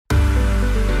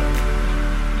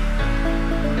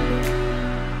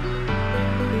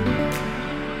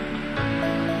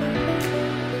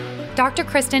Dr.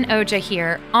 Kristen Oja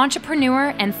here,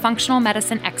 entrepreneur and functional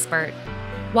medicine expert.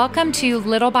 Welcome to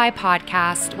Little by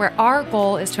Podcast, where our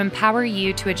goal is to empower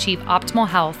you to achieve optimal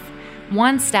health,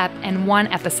 one step and one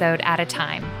episode at a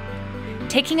time.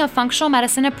 Taking a functional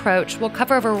medicine approach will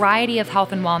cover a variety of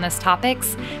health and wellness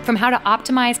topics, from how to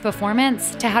optimize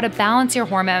performance to how to balance your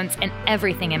hormones and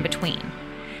everything in between.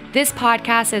 This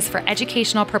podcast is for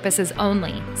educational purposes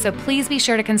only, so please be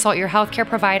sure to consult your healthcare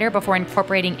provider before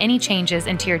incorporating any changes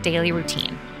into your daily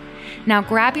routine. Now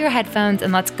grab your headphones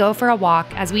and let's go for a walk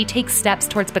as we take steps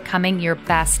towards becoming your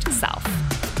best self.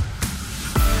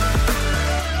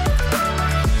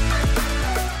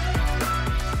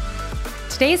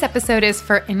 Today's episode is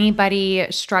for anybody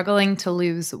struggling to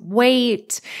lose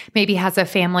weight, maybe has a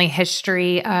family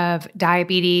history of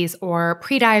diabetes or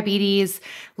prediabetes,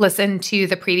 listened to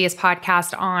the previous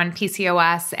podcast on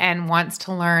PCOS and wants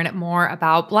to learn more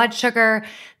about blood sugar.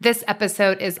 This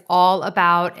episode is all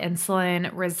about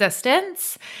insulin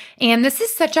resistance. And this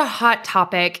is such a hot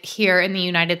topic here in the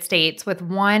United States, with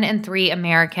 1 in 3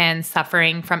 Americans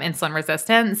suffering from insulin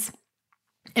resistance.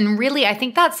 And really, I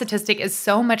think that statistic is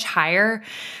so much higher,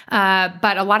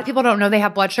 but a lot of people don't know they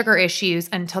have blood sugar issues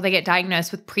until they get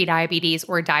diagnosed with prediabetes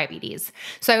or diabetes.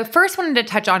 So I first wanted to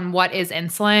touch on what is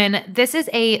insulin. This is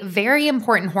a very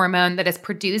important hormone that is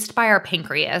produced by our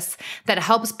pancreas that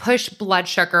helps push blood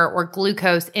sugar or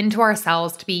glucose into our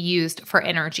cells to be used for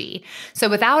energy. So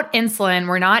without insulin,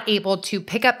 we're not able to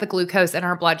pick up the glucose in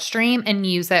our bloodstream and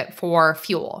use it for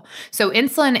fuel. So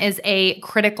insulin is a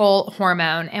critical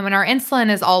hormone, and when our insulin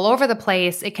is all over the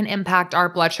place, it can impact our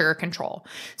blood sugar control.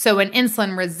 So when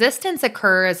insulin resistance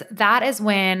occurs, that is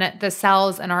when the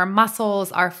cells in our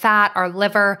muscles, our fat, our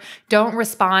liver don't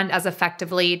respond as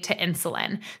effectively to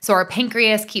insulin. So our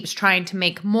pancreas keeps trying to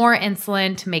make more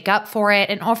insulin to make up for it.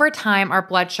 And over time, our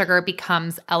blood sugar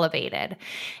becomes elevated.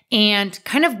 And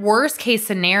kind of worst case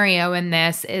scenario in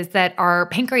this is that our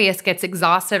pancreas gets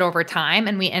exhausted over time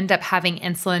and we end up having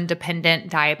insulin dependent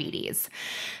diabetes.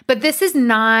 But this is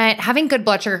not having good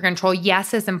blood sugar control.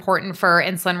 Yes, is important for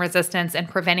insulin resistance and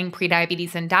preventing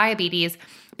prediabetes and diabetes,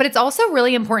 but it's also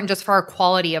really important just for our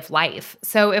quality of life.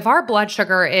 So if our blood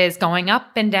sugar is going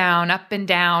up and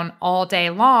down all day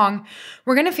long,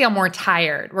 we're going to feel more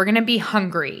tired. We're going to be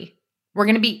hungry. We're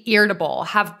going to be irritable,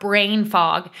 have brain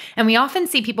fog. And we often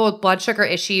see people with blood sugar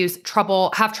issues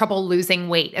have trouble losing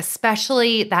weight,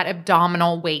 especially that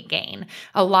abdominal weight gain.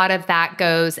 A lot of that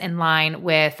goes in line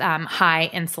with high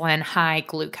insulin, high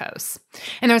glucose.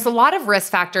 And there's a lot of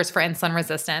risk factors for insulin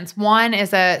resistance. One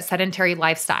is a sedentary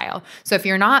lifestyle. So if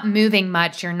you're not moving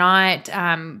much, you're not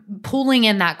pulling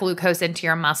in that glucose into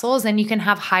your muscles, and you can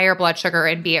have higher blood sugar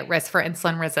and be at risk for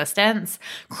insulin resistance.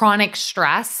 Chronic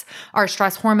stress, our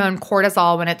stress hormone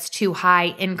cortisol, when it's too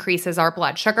high, increases our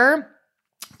blood sugar.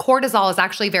 Cortisol is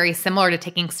actually very similar to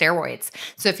taking steroids.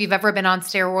 So if you've ever been on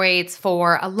steroids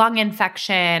for a lung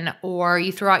infection or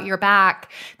you threw out your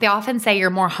back, they often say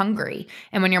you're more hungry.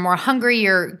 And when you're more hungry,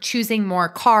 you're choosing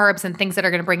more carbs and things that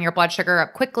are going to bring your blood sugar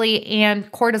up quickly.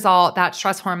 And cortisol, that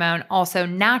stress hormone, also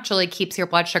naturally keeps your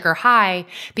blood sugar high,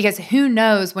 because who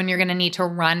knows when you're going to need to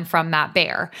run from that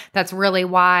bear. That's really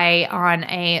why on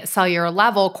a cellular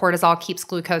level, cortisol keeps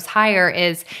glucose higher,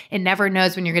 is it never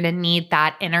knows when you're going to need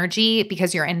that energy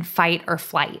because you're in fight or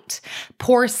flight.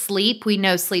 Poor sleep, we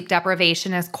know sleep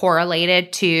deprivation is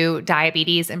correlated to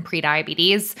diabetes and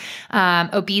prediabetes.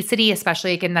 Obesity,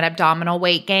 especially again, that abdominal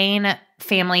weight gain.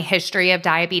 Family history of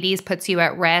diabetes puts you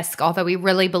at risk, although we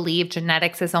really believe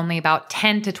genetics is only about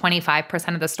 10 to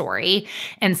 25% of the story,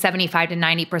 and 75 to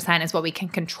 90% is what we can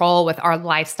control with our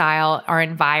lifestyle, our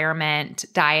environment,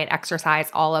 diet,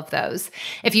 exercise, all of those.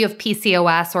 If you have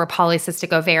PCOS or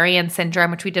polycystic ovarian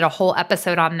syndrome, which we did a whole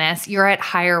episode on this, you're at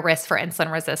higher risk for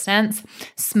insulin resistance.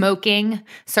 Smoking,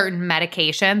 certain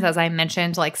medications, as I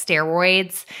mentioned, like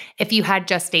steroids. If you had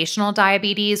gestational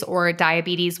diabetes or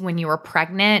diabetes when you were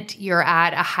pregnant, you're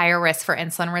at a higher risk for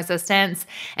insulin resistance.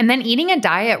 And then eating a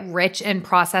diet rich in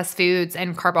processed foods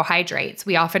and carbohydrates.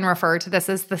 We often refer to this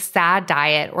as the SAD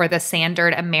diet, or the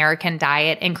standard American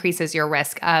diet, increases your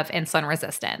risk of insulin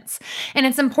resistance. And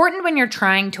it's important when you're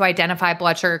trying to identify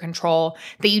blood sugar control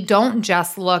that you don't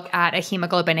just look at a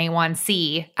hemoglobin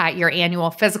A1C at your annual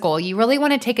physical. You really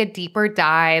want to take a deeper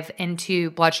dive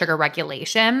into blood sugar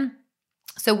regulation.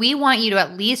 So we want you to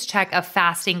at least check a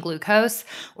fasting glucose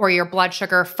or your blood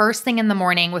sugar first thing in the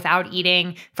morning without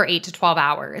eating for 8 to 12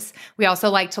 hours. We also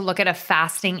like to look at a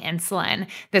fasting insulin.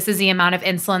 This is the amount of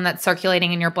insulin that's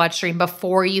circulating in your bloodstream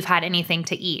before you've had anything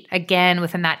to eat, again,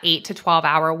 within that 8 to 12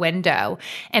 hour window.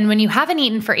 And when you haven't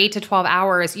eaten for 8 to 12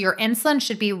 hours, your insulin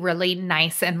should be really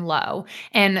nice and low.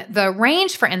 And the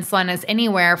range for insulin is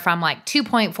anywhere from like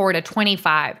 2.4 to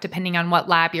 25, depending on what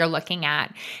lab you're looking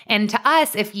at. And to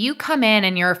us, if you come in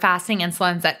and your fasting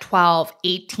insulin's at 12,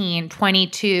 18,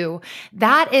 22,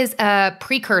 that is a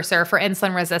precursor for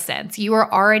insulin resistance. You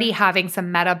are already having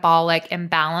some metabolic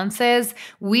imbalances.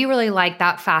 We really like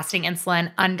that fasting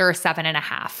insulin under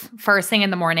 7.5. First thing in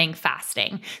the morning,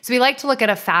 fasting. So we like to look at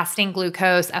a fasting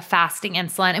glucose, a fasting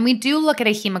insulin, and we do look at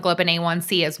a hemoglobin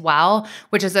A1C as well,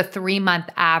 which is a 3-month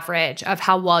average of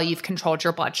how well you've controlled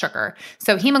your blood sugar.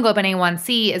 So hemoglobin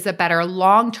A1C is a better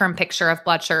long-term picture of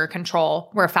blood sugar control,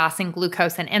 where fasting glucose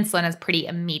and insulin is pretty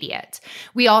immediate.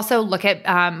 We also look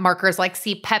at markers like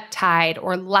C-peptide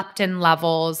or leptin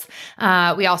levels.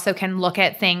 We also can look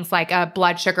at things like a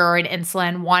blood sugar or an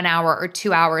insulin 1 hour or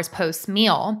 2 hours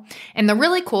post-meal. And the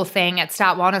really cool thing at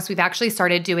Stat Wellness, we've actually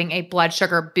started doing a blood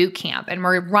sugar boot camp, and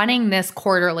we're running this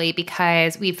quarterly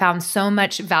because we found so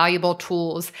much valuable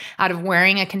tools out of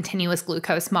wearing a continuous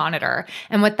glucose monitor.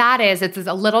 And what that is, it's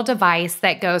a little device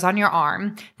that goes on your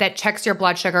arm that checks your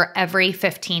blood sugar every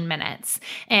 15 minutes.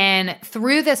 And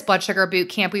through this blood sugar boot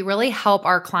camp, we really help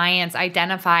our clients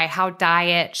identify how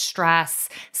diet, stress,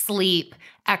 sleep,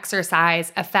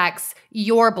 exercise affects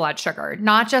your blood sugar.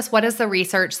 Not just what does the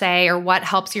research say or what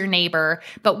helps your neighbor,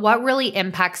 but what really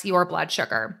impacts your blood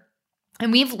sugar.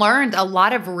 And we've learned a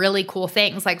lot of really cool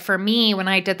things. Like for me, when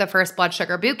I did the first blood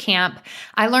sugar boot camp,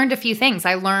 I learned a few things.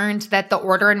 I learned that the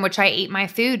order in which I ate my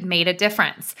food made a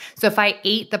difference. So if I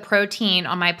ate the protein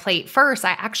on my plate first,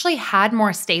 I actually had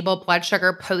more stable blood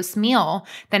sugar post-meal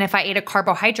than if I ate a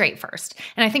carbohydrate first.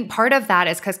 And I think part of that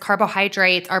is because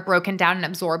carbohydrates are broken down and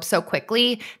absorbed so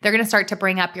quickly, they're going to start to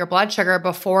bring up your blood sugar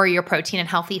before your protein and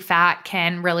healthy fat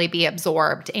can really be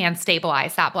absorbed and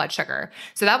stabilize that blood sugar.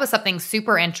 So that was something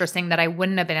super interesting that I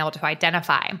wouldn't have been able to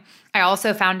identify. I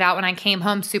also found out when I came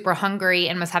home super hungry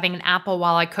and was having an apple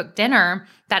while I cooked dinner,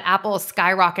 that apple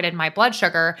skyrocketed my blood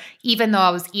sugar, even though I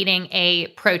was eating a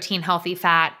protein, healthy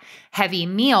fat, heavy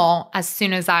meal. As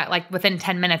soon as within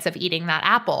 10 minutes of eating that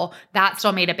apple, that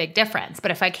still made a big difference.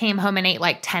 But if I came home and ate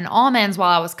like 10 almonds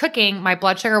while I was cooking, my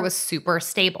blood sugar was super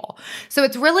stable. So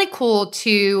it's really cool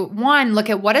to, one, look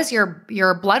at what does your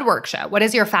blood work show? What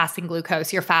is your fasting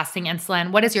glucose, your fasting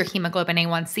insulin? What is your hemoglobin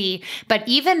A1C? But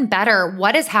even better,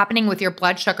 what is happening with your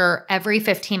blood sugar every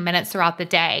 15 minutes throughout the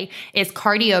day? Is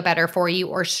cardio better for you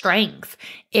or strength?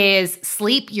 Is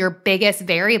sleep your biggest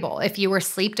variable? If you were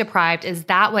sleep deprived, is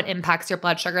that what impacts your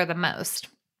blood sugar the most?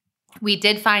 We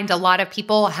did find a lot of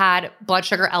people had blood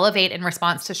sugar elevate in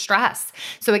response to stress.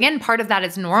 So again, part of that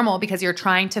is normal because you're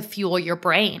trying to fuel your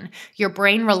brain. Your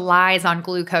brain relies on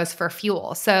glucose for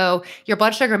fuel. So your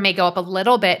blood sugar may go up a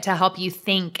little bit to help you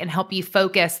think and help you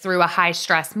focus through a high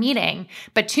stress meeting,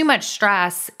 but too much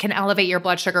stress can elevate your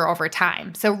blood sugar over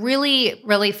time. So really,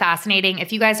 really fascinating.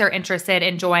 If you guys are interested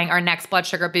in joining our next blood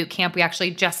sugar boot camp, we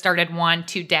actually just started one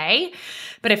today.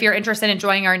 But if you're interested in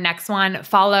joining our next one,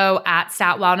 follow at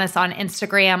Stat Wellness on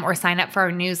Instagram or sign up for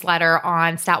our newsletter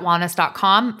on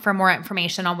statwellness.com for more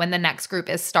information on when the next group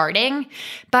is starting.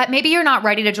 But maybe you're not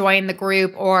ready to join the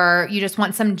group, or you just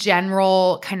want some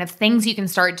general kind of things you can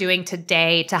start doing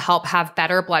today to help have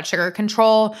better blood sugar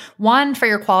control. One, for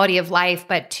your quality of life,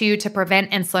 but two, to prevent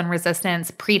insulin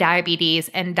resistance, prediabetes,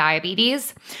 and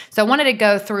diabetes. So I wanted to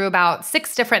go through about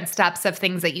 6 different steps of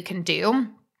things that you can do.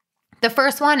 The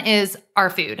first one is our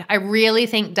food. I really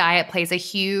think diet plays a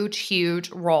huge,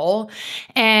 huge role.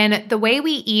 And the way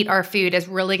we eat our food is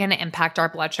really going to impact our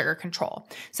blood sugar control.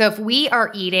 So if we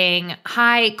are eating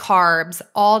high carbs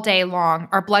all day long,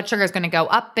 our blood sugar is going to go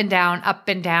up and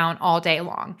down all day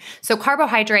long. So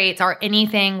carbohydrates are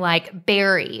anything like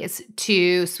berries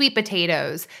to sweet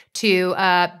potatoes to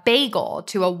a bagel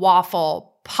to a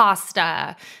waffle,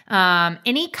 pasta,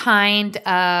 any kind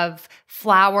of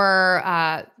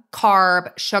flour,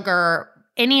 carb, sugar,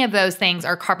 any of those things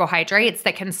are carbohydrates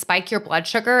that can spike your blood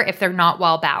sugar if they're not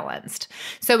well balanced.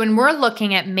 So when we're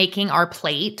looking at making our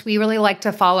plate, we really like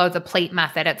to follow the plate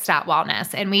method at Stat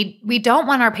Wellness. And we don't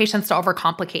want our patients to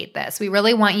overcomplicate this. We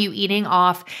really want you eating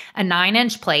off a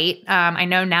 9-inch plate. I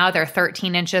know now they're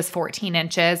 13 inches, 14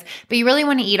 inches, but you really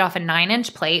want to eat off a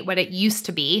 9-inch plate, what it used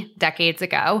to be decades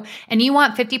ago. And you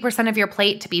want 50% of your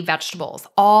plate to be vegetables,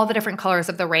 all the different colors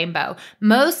of the rainbow.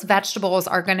 Most vegetables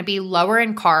are going to be lower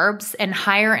in carbs and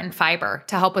higher in fiber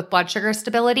to help with blood sugar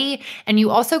stability. And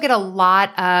you also get a lot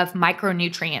of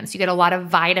micronutrients. You get a lot of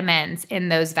vitamins in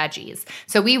those veggies.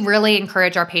 So we really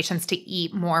encourage our patients to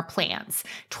eat more plants.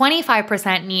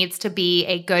 25% needs to be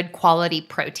a good quality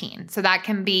protein. So that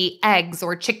can be eggs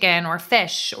or chicken or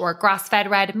fish or grass-fed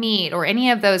red meat or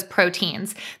any of those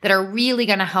proteins that are really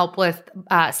going to help with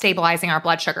stabilizing our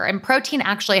blood sugar. And protein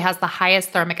actually has the highest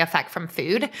thermic effect from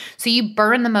food. So you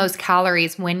burn the most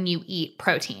calories when you eat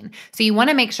protein. So you want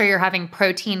to make sure you're having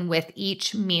protein with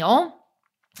each meal.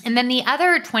 And then the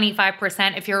other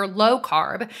 25%, if you're low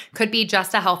carb, could be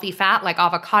just a healthy fat like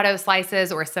avocado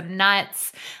slices or some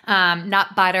nuts, nut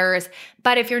butters.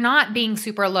 But if you're not being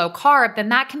super low carb, then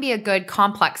that can be a good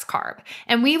complex carb.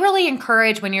 And we really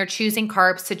encourage when you're choosing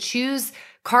carbs to choose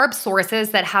carb sources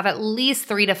that have at least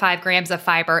 3 to 5 grams of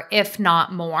fiber, if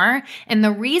not more. And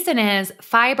the reason is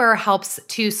fiber helps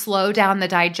to slow down the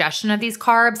digestion of these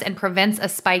carbs and prevents a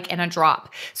spike and a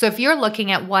drop. So if you're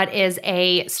looking at what is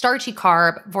a starchy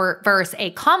carb versus a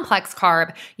complex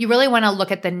carb, you really want to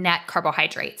look at the net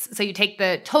carbohydrates. So you take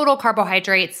the total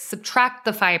carbohydrates, subtract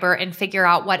the fiber, and figure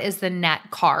out what is the net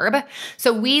carb.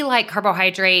 So we like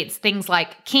carbohydrates, things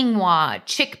like quinoa,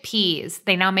 chickpeas.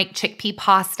 They now make chickpea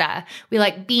pasta. We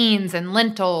like beans and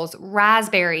lentils,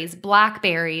 raspberries,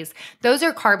 blackberries. Those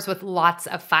are carbs with lots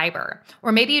of fiber.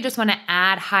 Or maybe you just want to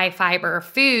add high fiber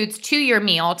foods to your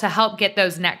meal to help get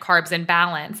those net carbs in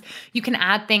balance. You can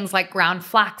add things like ground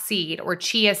flaxseed or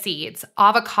chia seeds.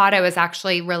 Avocado is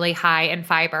actually really high in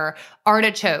fiber.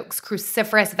 Artichokes,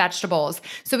 cruciferous vegetables.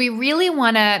 So we really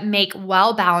want to make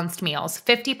well-balanced meals,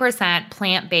 50%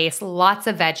 plant-based, lots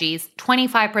of veggies,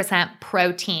 25%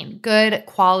 protein, good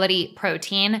quality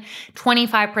protein,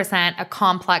 25% a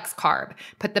complex carb.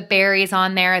 Put the berries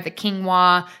on there, the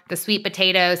quinoa, the sweet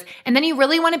potatoes, and then you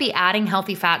really want to be adding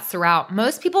healthy fats throughout.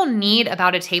 Most people need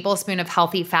about a tablespoon of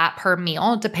healthy fat per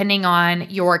meal, depending on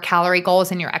your calorie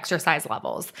goals and your exercise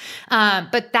levels.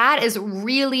 But that is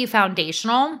really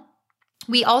foundational.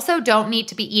 We also don't need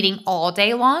to be eating all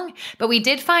day long, but we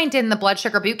did find in the Blood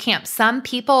Sugar Bootcamp, some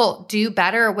people do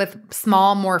better with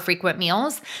small, more frequent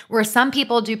meals, where some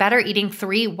people do better eating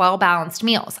 3 well-balanced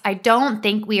meals. I don't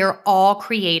think we are all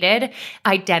created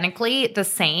identically the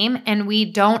same, and we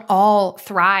don't all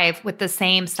thrive with the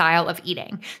same style of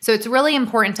eating. So it's really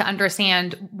important to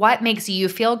understand what makes you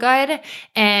feel good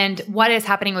and what is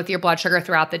happening with your blood sugar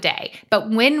throughout the day. But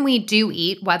when we do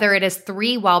eat, whether it is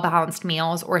 3 well-balanced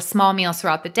meals or small meals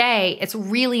throughout the day, it's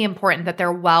really important that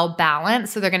they're well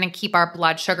balanced. So they're going to keep our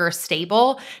blood sugar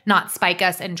stable, not spike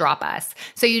us and drop us.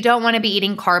 So you don't want to be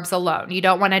eating carbs alone. You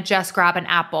don't want to just grab an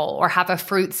apple or have a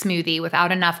fruit smoothie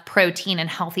without enough protein and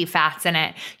healthy fats in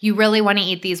it. You really want to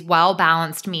eat these well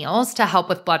balanced meals to help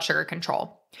with blood sugar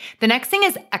control. The next thing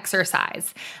is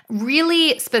exercise,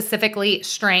 really specifically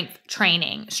strength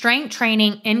training. Strength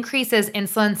training increases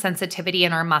insulin sensitivity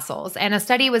in our muscles. And a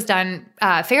study was done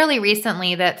fairly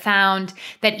recently that found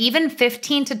that even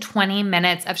 15 to 20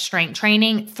 minutes of strength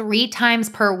training 3 times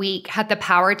per week had the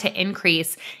power to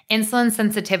increase insulin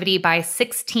sensitivity by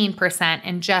 16%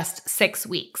 in just 6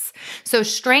 weeks. So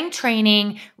strength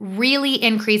training really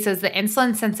increases the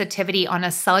insulin sensitivity on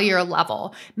a cellular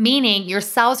level, meaning your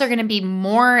cells are going to be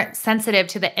more sensitive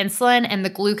to the insulin and the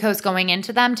glucose going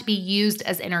into them to be used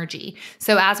as energy.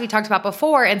 So as we talked about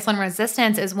before, insulin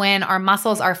resistance is when our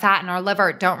muscles, our fat, and our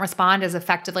liver don't respond as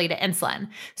effectively to insulin.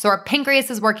 So our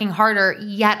pancreas is working harder,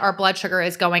 yet our blood sugar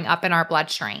is going up in our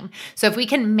bloodstream. So if we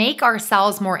can make our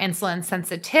cells more insulin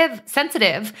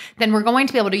sensitive, then we're going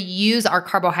to be able to use our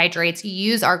carbohydrates,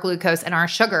 use our glucose and our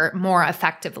sugar more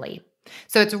effectively.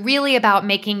 So it's really about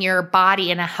making your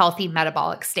body in a healthy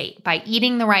metabolic state by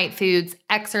eating the right foods,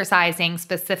 exercising,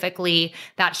 specifically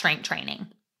that strength training.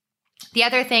 The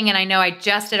other thing, and I know I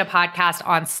just did a podcast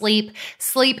on sleep.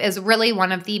 Sleep is really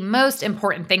one of the most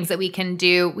important things that we can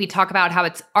do. We talk about how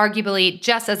it's arguably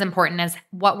just as important as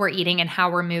what we're eating and how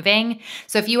we're moving.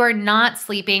 So if you are not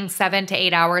sleeping 7 to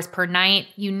 8 hours per night,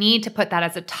 you need to put that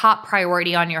as a top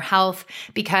priority on your health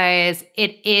because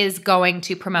it is going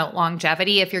to promote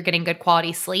longevity if you're getting good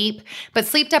quality sleep. But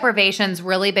sleep deprivation's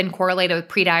really been correlated with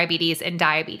prediabetes and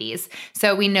diabetes.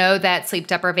 So we know that sleep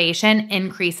deprivation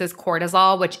increases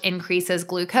cortisol, which increases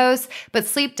glucose, but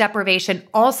sleep deprivation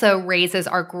also raises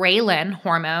our ghrelin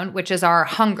hormone, which is our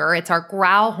hunger. It's our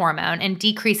growl hormone, and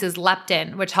decreases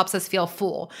leptin, which helps us feel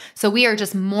full. So we are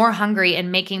just more hungry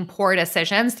and making poor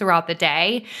decisions throughout the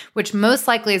day, which most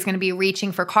likely is going to be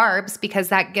reaching for carbs because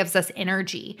that gives us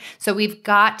energy. So we've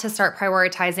got to start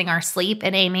prioritizing our sleep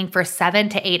and aiming for 7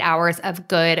 to 8 hours of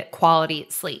good quality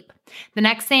sleep. The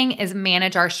next thing is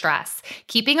manage our stress.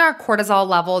 Keeping our cortisol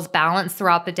levels balanced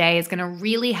throughout the day is going to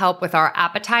really help with our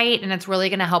appetite, and it's really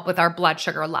going to help with our blood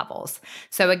sugar levels.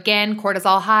 So again,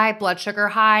 cortisol high, blood sugar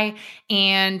high,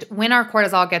 and when our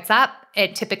cortisol gets up,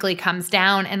 it typically comes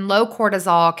down, and low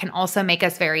cortisol can also make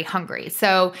us very hungry.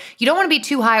 So you don't want to be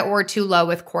too high or too low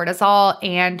with cortisol,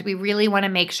 and we really want to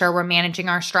make sure we're managing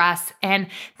our stress and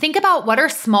think about what are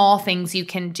small things you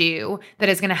can do that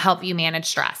is going to help you manage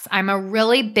stress. I'm a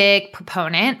really big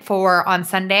proponent for on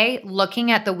Sunday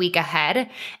looking at the week ahead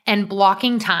and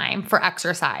blocking time for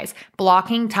exercise,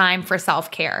 blocking time for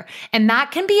self-care. And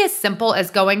that can be as simple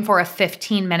as going for a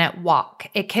 15-minute walk.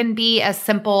 It can be as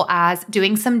simple as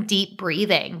doing some deep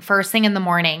breathing first thing in the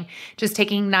morning, just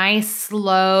taking nice,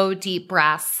 slow, deep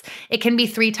breaths. It can be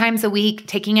 3 times a week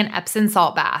taking an Epsom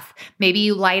salt bath. Maybe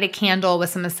you light a candle with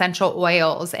some essential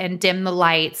oils and dim the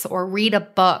lights or read a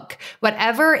book.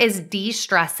 Whatever is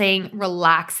de-stressing,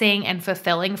 relaxing, and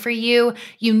fulfilling for you,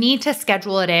 you need to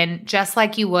schedule it in just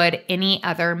like you would any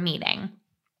other meeting.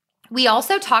 We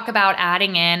also talk about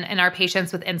adding in our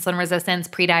patients with insulin resistance,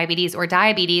 prediabetes, or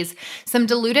diabetes, some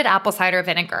diluted apple cider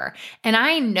vinegar. And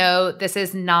I know this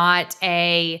is not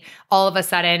all of a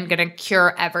sudden going to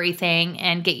cure everything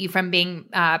and get you from being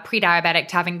pre-diabetic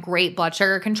to having great blood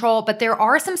sugar control, but there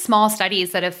are some small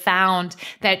studies that have found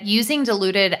that using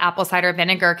diluted apple cider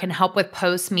vinegar can help with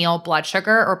post-meal blood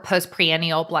sugar or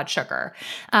post-prandial blood sugar.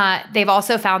 They've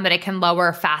also found that it can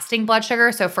lower fasting blood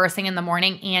sugar, so first thing in the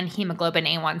morning, and hemoglobin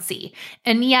A1C.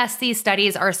 And yes, these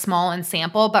studies are small in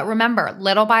sample, but remember,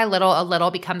 little by little, a little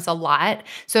becomes a lot.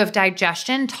 So if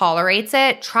digestion tolerates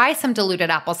it, try some diluted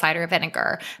apple cider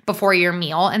vinegar before your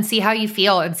meal and see how you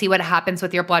feel and see what happens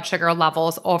with your blood sugar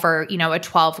levels over, a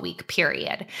 12-week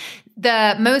period.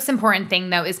 The most important thing,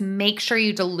 though, is make sure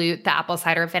you dilute the apple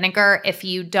cider vinegar. If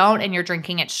you don't and you're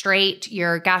drinking it straight,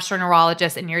 your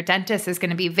gastroenterologist and your dentist is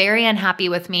going to be very unhappy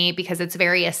with me because it's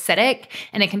very acidic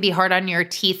and it can be hard on your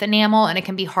teeth enamel and it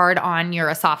can be hard on your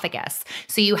esophagus.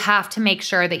 So you have to make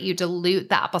sure that you dilute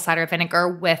the apple cider vinegar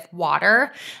with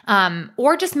water,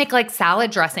 or just make like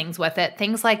salad dressings with it,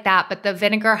 things like that. But the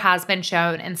vinegar has been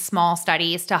shown in small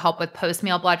studies to help with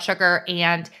post-meal blood sugar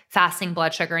and fasting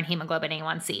blood sugar and hemoglobin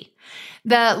A1C.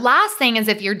 The last thing is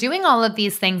if you're doing all of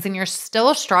these things and you're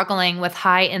still struggling with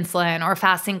high insulin or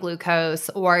fasting glucose,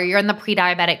 or you're in the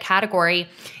pre-diabetic category,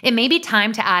 it may be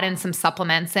time to add in some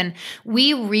supplements. And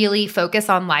we really focus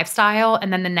on lifestyle.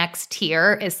 And then the next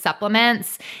tier is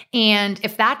supplements. And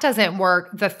if that doesn't work,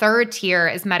 the third tier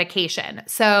is medication.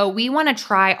 So we want to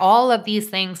try all of these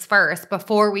things first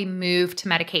before we move to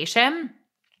medication.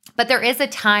 But there is a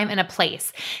time and a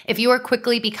place. If you are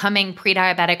quickly becoming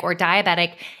pre-diabetic or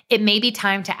diabetic, it may be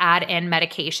time to add in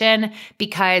medication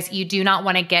because you do not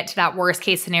want to get to that worst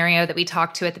case scenario that we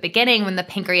talked to at the beginning when the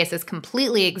pancreas is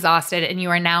completely exhausted and you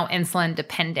are now insulin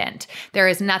dependent. There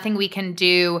is nothing we can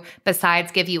do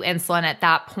besides give you insulin at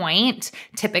that point,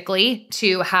 typically,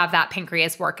 to have that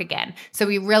pancreas work again. So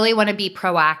we really want to be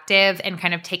proactive and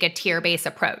kind of take a tier-based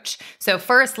approach. So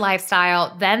first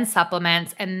lifestyle, then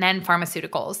supplements, and then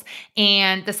pharmaceuticals.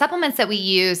 And the supplements that we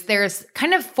use, there's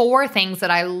kind of 4 things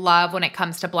that I love when it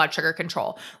comes to blood sugar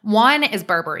control. One is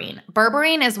berberine.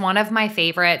 Berberine is one of my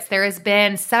favorites. There has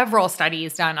been several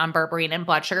studies done on berberine and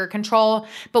blood sugar control,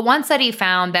 but one study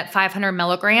found that 500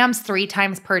 milligrams 3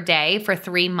 times per day for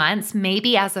 3 months may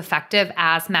be as effective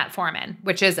as metformin,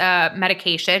 which is a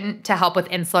medication to help with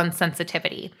insulin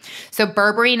sensitivity. So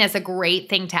berberine is a great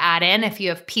thing to add in if you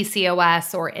have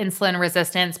PCOS or insulin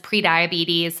resistance,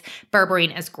 prediabetes.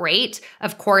 Berberine is great.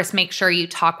 Of course, make sure you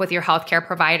talk with your healthcare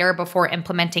provider before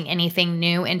implementing anything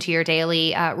new into your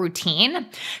daily routine.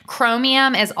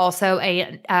 Chromium is also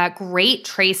a great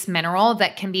trace mineral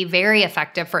that can be very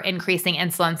effective for increasing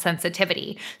insulin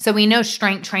sensitivity. So we know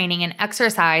strength training and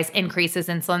exercise increases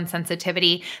insulin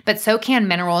sensitivity, but so can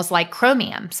minerals like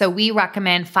chromium. So we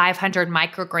recommend 500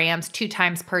 micrograms 2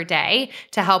 times per day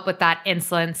to help with that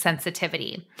insulin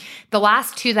sensitivity. The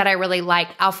last 2 that I really like,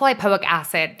 alpha-lipoic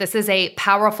acid. This is a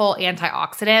powerful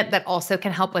antioxidant that also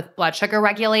can help with blood sugar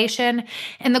regulation.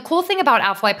 And the cool thing about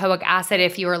alpha-lipoic acid,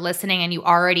 if you are listening and you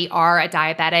already are a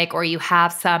diabetic or you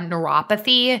have some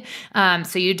neuropathy,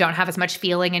 so you don't have as much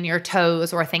feeling in your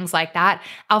toes or things like that,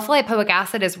 alpha-lipoic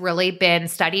acid has really been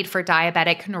studied for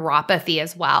diabetic neuropathy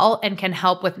as well and can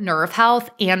help with nerve health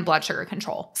and blood sugar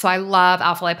control. So I love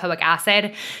alpha-lipoic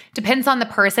acid. Depends on the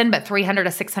person, but 300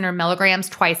 to 600 milligrams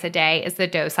twice a day is the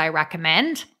dose I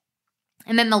recommend.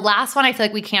 And then the last one I feel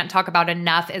like we can't talk about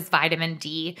enough is vitamin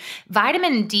D.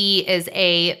 Vitamin D is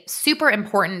a super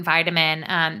important vitamin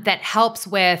that helps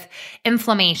with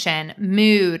inflammation,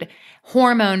 mood,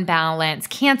 hormone balance,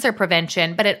 cancer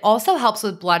prevention, but it also helps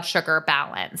with blood sugar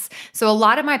balance. So a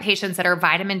lot of my patients that are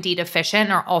vitamin D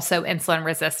deficient are also insulin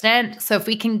resistant. So if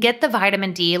we can get the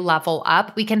vitamin D level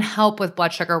up, we can help with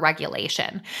blood sugar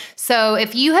regulation. So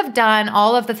if you have done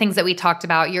all of the things that we talked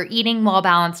about, you're eating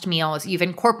well-balanced meals, you've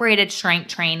incorporated strength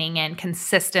training in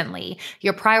consistently,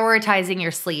 you're prioritizing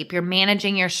your sleep, you're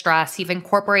managing your stress, you've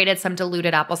incorporated some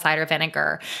diluted apple cider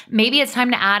vinegar, maybe it's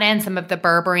time to add in some of the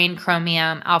berberine,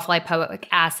 chromium, alpha-lipoic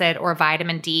acid, or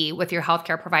vitamin D with your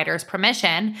healthcare provider's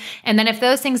permission. And then if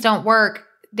those things don't work,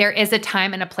 there is a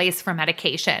time and a place for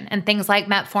medication. And things like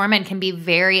metformin can be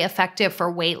very effective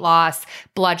for weight loss,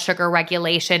 blood sugar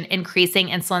regulation, increasing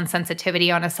insulin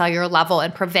sensitivity on a cellular level,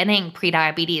 and preventing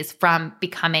prediabetes from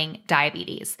becoming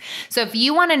diabetes. So if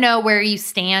you want to know where you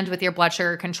stand with your blood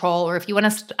sugar control, or if you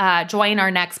want to join our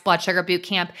next blood sugar boot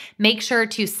camp, make sure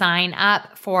to sign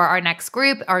up for our next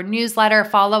group, our newsletter.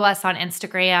 Follow us on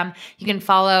Instagram. You can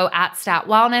follow @Stat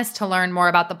Wellness to learn more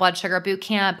about the blood sugar boot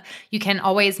camp. You can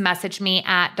always message me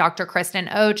at Dr. Kristen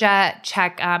Oja.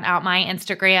 Check out my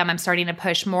Instagram. I'm starting to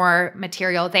push more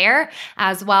material there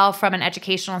as well from an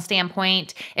educational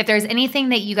standpoint. If there's anything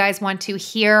that you guys want to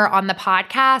hear on the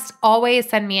podcast, always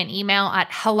send me an email at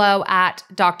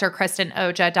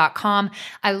hello@drkristenoja.com.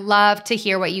 I love to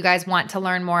hear what you guys want to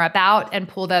learn more about and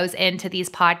pull those into these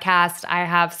podcasts. I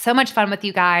have so much fun with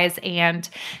you guys and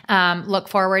look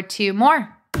forward to more.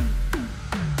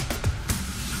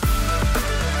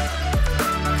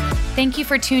 Thank you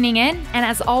for tuning in. And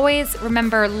as always,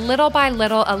 remember, little by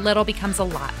little, a little becomes a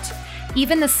lot.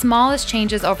 Even the smallest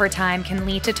changes over time can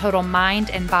lead to total mind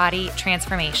and body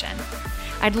transformation.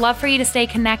 I'd love for you to stay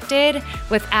connected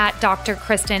with @Dr.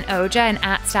 Kristen Oja and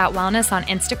 @Stat Wellness on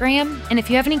Instagram. And if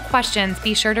you have any questions,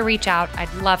 be sure to reach out.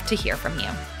 I'd love to hear from you.